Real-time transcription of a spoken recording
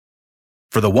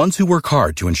For the ones who work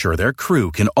hard to ensure their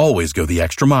crew can always go the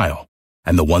extra mile,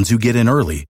 and the ones who get in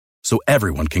early so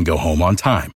everyone can go home on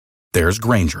time, there's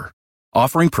Grainger,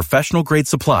 offering professional-grade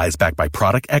supplies backed by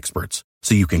product experts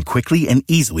so you can quickly and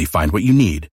easily find what you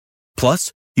need.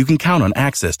 Plus, you can count on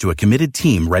access to a committed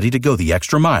team ready to go the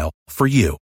extra mile for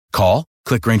you. Call,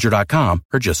 click Grainger.com,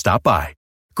 or just stop by.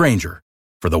 Grainger,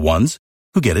 for the ones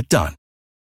who get it done.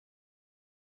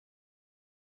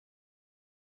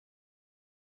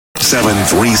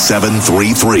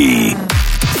 73733.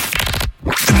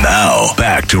 And now,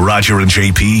 back to Roger and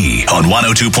JP on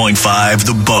 102.5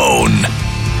 The Bone.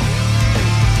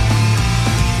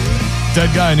 Dead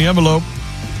guy in the envelope.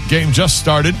 Game just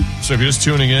started, so if you're just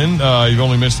tuning in, you've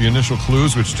only missed the initial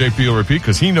clues, which JP will repeat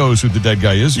because he knows who the dead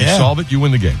guy is. You solve it, you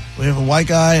win the game. We have a white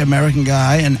guy, American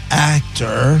guy, an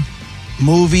actor.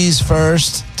 Movies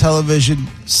first, television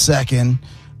second.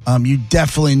 You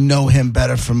definitely know him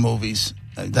better from movies.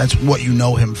 That's what you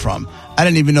know him from. I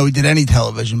didn't even know he did any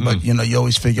television, but, you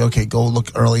always figure, okay, go look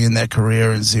early in their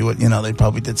career and see what, they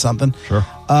probably did something. Sure.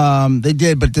 They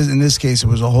did, but in this case, it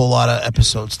was a whole lot of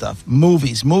episode stuff.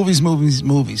 Movies.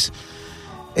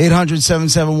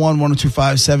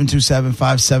 800-771-1025,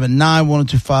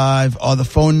 727-579-1025 are the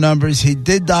phone numbers. He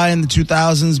did die in the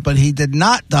 2000s, but he did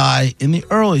not die in the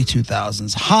early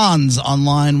 2000s. Hans on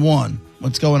line 1.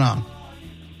 What's going on?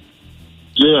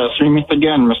 Yes, we meet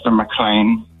again, Mr.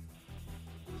 McLean.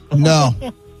 No.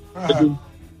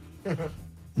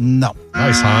 No.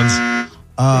 Nice, Hans.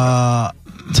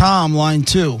 Tom, line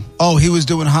 2. Oh, he was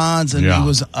doing Hans, and he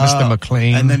was Mr.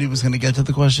 McLean. And then he was going to get to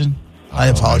the question. I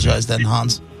apologize, then,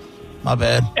 Hans. My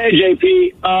bad. Hey,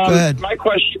 JP. Go ahead. My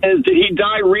question is, did he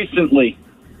die recently?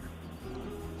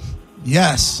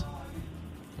 Yes.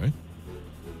 Okay.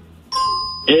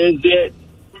 Is it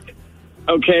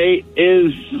okay?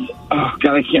 Oh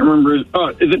God, I can't remember.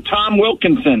 Is it Tom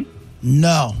Wilkinson?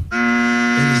 No,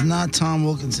 it is not Tom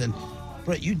Wilkinson.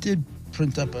 Brett, you did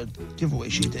print up a giveaway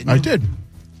sheet, didn't you? I did.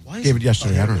 Why Gave it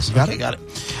yesterday. I don't know. You got it? Got it.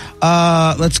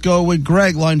 Let's go with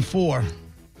Greg, line 4.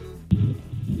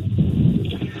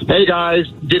 Hey, guys.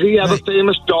 Did he have a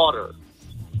famous daughter?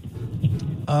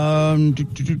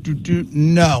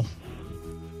 No.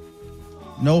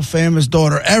 No famous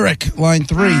daughter. Eric, line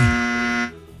 3.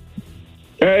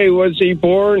 Hey, was he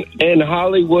born in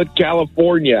Hollywood,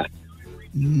 California?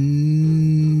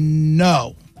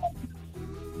 No.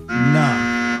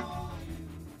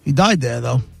 He died there,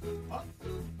 though.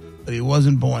 But he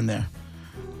wasn't born there.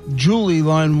 Julie,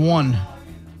 line 1.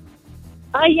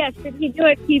 Yes. Did he do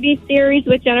a TV series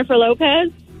with Jennifer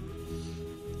Lopez?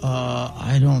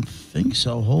 I don't think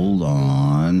so. Hold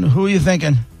on. Who are you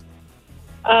thinking?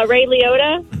 Ray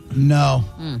Liotta? No.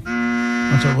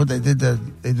 I'm sorry, what they did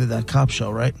that cop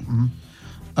show, right?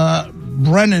 Mm-hmm.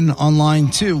 Brennan on line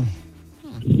 2.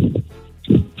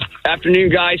 Afternoon,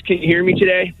 guys. Can you hear me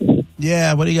today?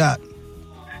 Yeah, what do you got?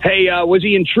 Hey, was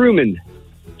he in Truman?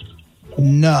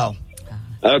 No.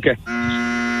 Okay.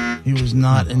 He was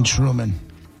not in Truman.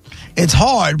 It's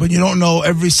hard when you don't know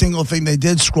every single thing they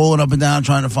did, scrolling up and down,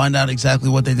 trying to find out exactly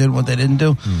what they did and what they didn't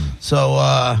do. So,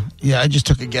 I just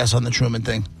took a guess on the Truman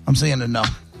thing. I'm saying a no.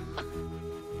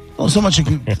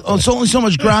 It's only so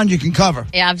much ground you can cover.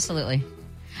 Yeah, absolutely.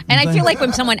 And I feel like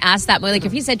when someone asks that, like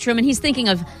if he said Truman, he's thinking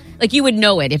of, like, you would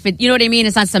know it. If it, you know what I mean?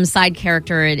 It's not some side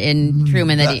character in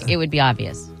Truman that it would be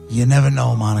obvious. You never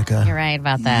know, Monica. You're right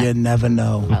about that. You never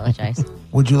know. Apologize.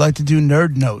 Would you like to do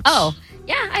nerd notes? Oh,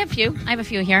 yeah, I have a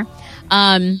few here.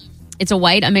 It's a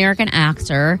white American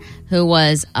actor who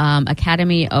was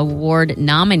Academy Award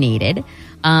nominated.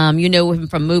 You know him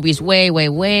from movies way, way,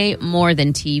 way more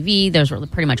than TV. Those were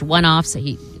pretty much one-offs.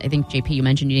 I think, JP, you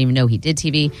mentioned you didn't even know he did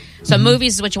TV. So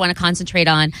movies is what you want to concentrate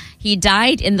on. He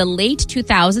died in the late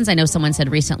 2000s. I know someone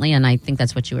said recently, and I think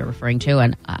that's what you were referring to,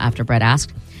 and after Brett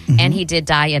asked. And he did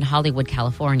die in Hollywood,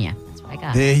 California. That's what I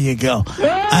got. There you go.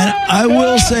 I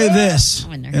will say this,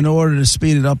 in order to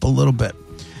speed it up a little bit.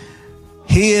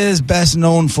 He is best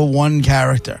known for one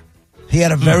character. He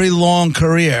had a very long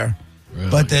career. Really?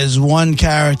 But there's one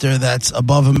character that's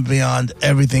above and beyond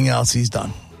everything else he's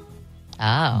done.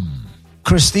 Oh.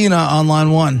 Christina on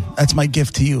line 1. That's my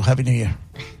gift to you. Happy New Year.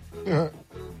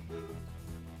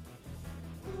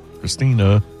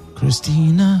 Christina.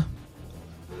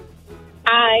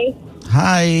 Hi.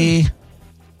 Hi.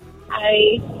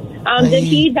 Did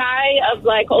he die of,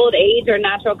 like, old age or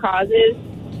natural causes?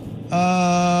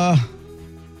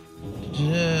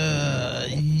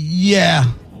 Yeah.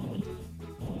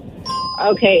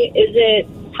 Okay, is it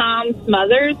Tom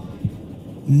Smothers?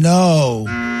 No.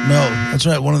 That's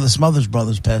right. One of the Smothers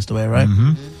brothers passed away, right?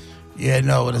 Mm-hmm. Yeah,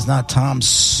 no, it is not Tom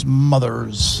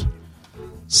Smothers.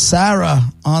 Sarah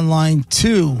on line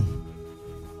 2.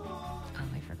 Oh,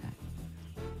 I forgot.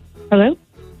 Hello?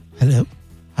 Hello.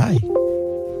 Hi.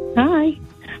 Hi.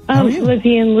 How are you? Was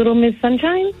he in Little Miss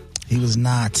Sunshine? He was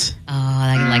not. Oh,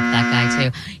 I like that guy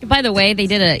too. By the way, they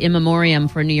did a in memoriam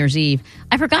for New Year's Eve.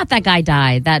 I forgot that guy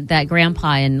died. That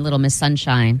grandpa in Little Miss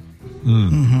Sunshine.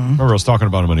 Remember, I was talking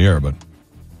about him on the air, but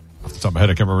off the top of my head,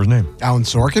 I can't remember his name. Alan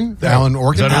Sorkin? Yeah. Alan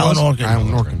Orkin? Is that who it was? Alan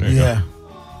Orkin. There you go. Yeah.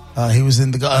 He was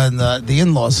in the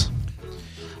In-Laws.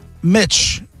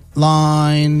 Mitch,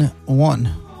 line 1.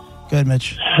 Go ahead,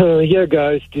 Mitch. Yeah,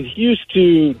 guys. Did he used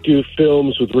to do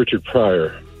films with Richard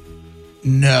Pryor?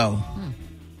 No.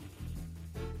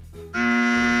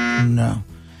 No.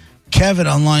 Kevin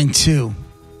on line 2.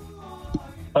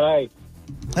 Hi.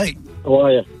 Hey, How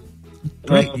are you?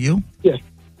 great. You? Yeah,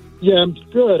 I'm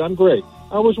good. I'm great.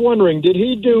 I was wondering, did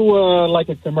he do like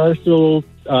a commercial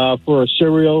for a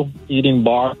cereal eating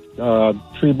bark,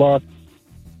 tree bark,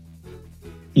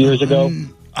 years ago?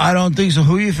 I don't think so.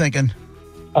 Who are you thinking?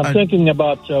 I'm thinking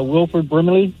about Wilford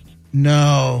Brimley.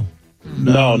 No.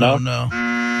 No.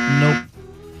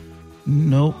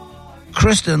 Nope.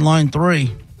 Kristen, line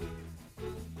 3.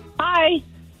 Hi.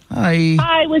 Hi.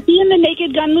 Hi. Was he in the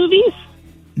Naked Gun movies?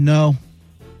 No.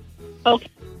 Okay.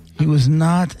 He was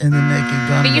not in the Naked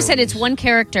Gun. But you said movies. it's one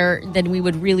character that we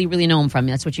would really, really know him from.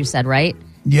 That's what you said, right?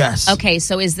 Yes. Okay,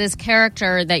 so is this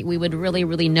character that we would really,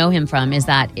 really know him from? Is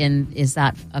that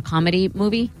a comedy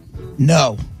movie?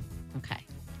 No. Okay.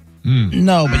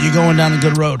 No, but you're going down a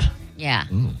good road. Yeah.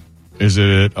 Is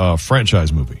it a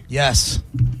franchise movie? Yes.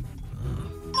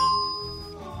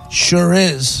 Sure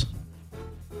is.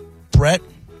 Brett,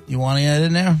 you want to add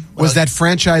in there? Was that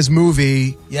franchise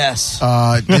movie, Yes.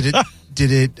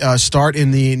 did it start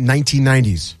in the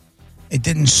 1990s? It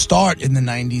didn't start in the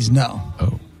 90s, no.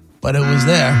 Oh. But it was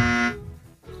there.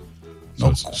 So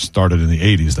it started in the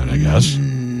 80s then, I guess.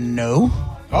 No.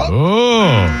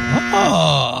 Oh.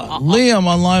 Liam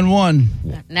on line 1.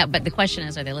 No, but the question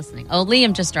is, are they listening? Oh,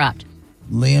 Liam just dropped.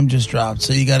 Liam just dropped.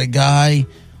 So you got a guy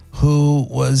who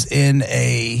was in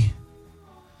a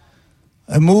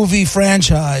movie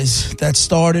franchise that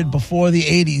started before the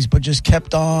 80s but just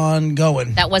kept on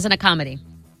going. That wasn't a comedy.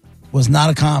 Was not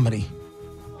a comedy.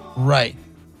 Right.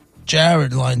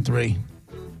 Jared, line 3.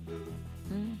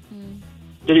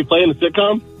 Did he play in the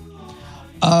sitcom?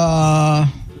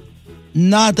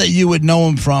 Not that you would know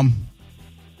him from.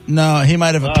 No, he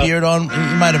might have appeared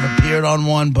on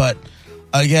one, but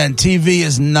again, TV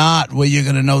is not where you're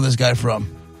going to know this guy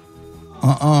from.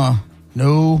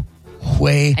 No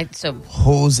way. So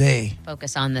Jose.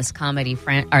 focus on this comedy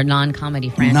or non-comedy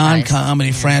franchise.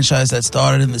 Non-comedy franchise that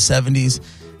started in the 70s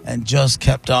and just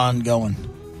kept on going.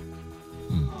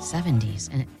 70s.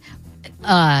 And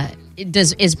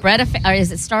is Brett or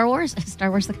is it Star Wars? Is Star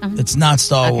Wars the comedy? It's not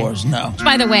Star Wars, no.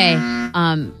 By the way,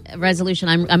 resolution.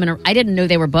 I didn't know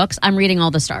they were books. I'm reading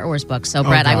all the Star Wars books. So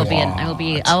Brett, I will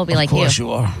be like you. Of course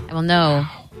you are. I will know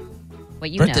what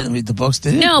you Brett know. didn't read the books,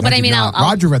 did he? No, but I mean, I'll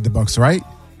Roger read the books, right?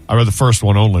 I read the first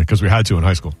one only because we had to in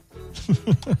high school.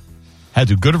 Had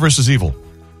to. Good versus evil.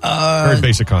 Very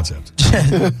basic concept.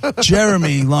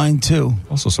 Jeremy, line 2.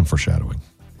 Also some foreshadowing.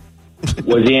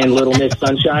 Was he in Little Miss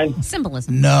Sunshine?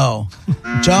 symbolism. No.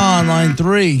 John, line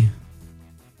 3.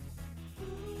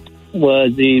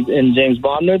 Was he in James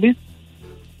Bond movies?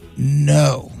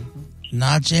 No.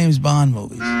 Not James Bond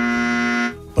movies.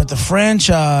 But the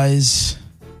franchise,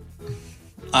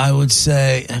 I would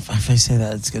say, if I say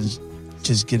that, it's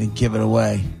just going to give it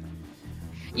away.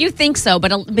 You think so,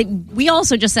 but we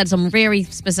also just said some very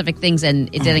specific things, and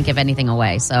it didn't give anything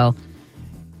away. So,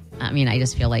 I mean, I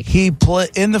just feel like He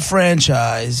played in the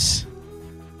franchise.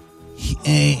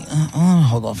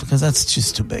 Hold on, because that's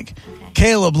just too big.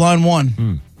 Caleb, line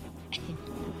 1.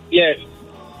 Yes.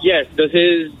 Does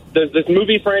this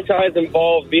movie franchise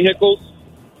involve vehicles?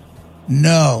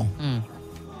 No.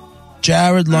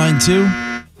 Jared, line 2.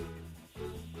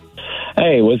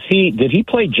 Hey, did he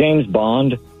play James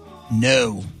Bond?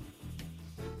 No.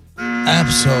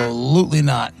 Absolutely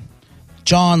not.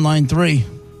 John, line 3.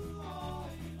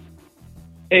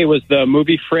 Hey, was the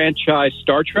movie franchise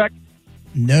Star Trek?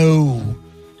 No.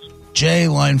 Jay,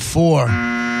 line 4.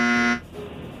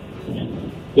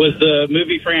 Was the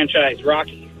movie franchise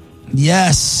Rocky?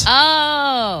 Yes.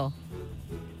 oh,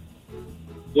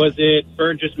 Was it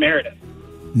Burgess Meredith?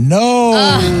 No.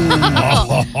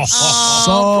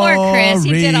 poor Chris,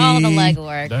 he did all the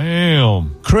legwork.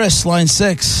 Damn. Chris, line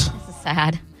 6. This is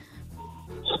sad.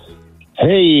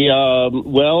 Hey,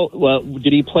 well,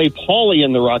 did he play Paulie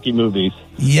in the Rocky movies?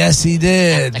 Yes, he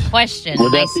did. The question.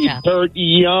 Would Nice that be job. Burt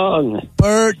Young?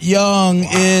 Burt Young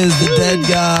is the dead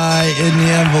guy in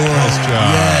the envelope. Nice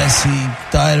job. Yes, he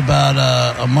died about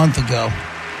a month ago.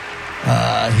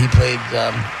 He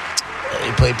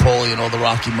played Paulie in all the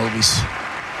Rocky movies.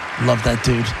 Love that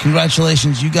dude.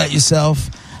 Congratulations, you got yourself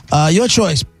your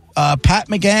choice. Pat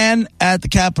McGann at the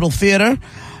Capitol Theater,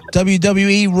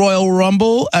 WWE Royal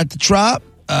Rumble at the Trop,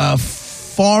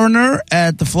 Foreigner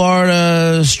at the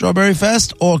Florida Strawberry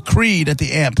Fest, or Creed at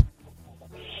the Amp.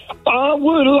 I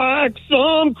would like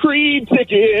some Creed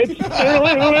tickets. You just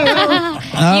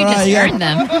earned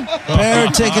them. Pair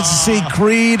of tickets to see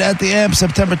Creed at the Amp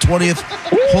September 20th.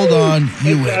 Hold on,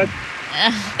 you win.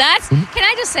 Can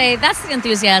I just say, that's the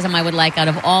enthusiasm I would like out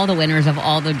of all the winners of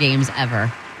all the games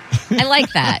ever. I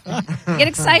like that. Get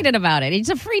excited about it. It's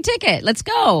a free ticket. Let's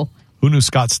go. Who knew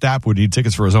Scott Stapp would need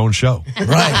tickets for his own show?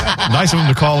 Right. Nice of him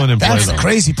to call in and play That's them. the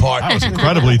crazy part. That was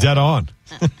incredibly dead on.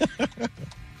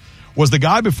 Was the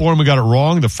guy before him who got it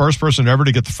wrong the first person ever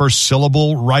to get the first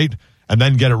syllable right and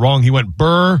then get it wrong? He went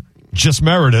Just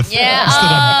Meredith Yeah.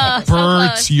 instead of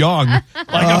Burt Young.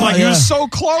 I'm like, you're so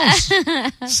close.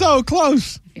 So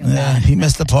close. Yeah, he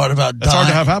missed the part about That's hard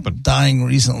to have happen. dying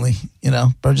recently. You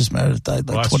know, Burgess Meredith died like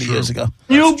Well, that's 20 true. years ago.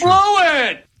 You blew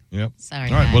it! Yep. Sorry,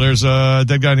 All right. Matt. Well, there's a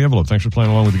dead guy in the envelope. Thanks for playing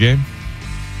along with the game.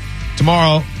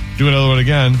 Tomorrow, do another one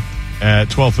again at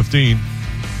 12:15.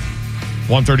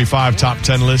 135 top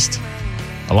 10 list.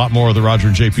 A lot more of the Roger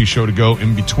and JP show to go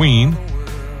in between.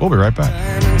 We'll be right back.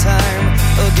 Time and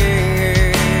time again.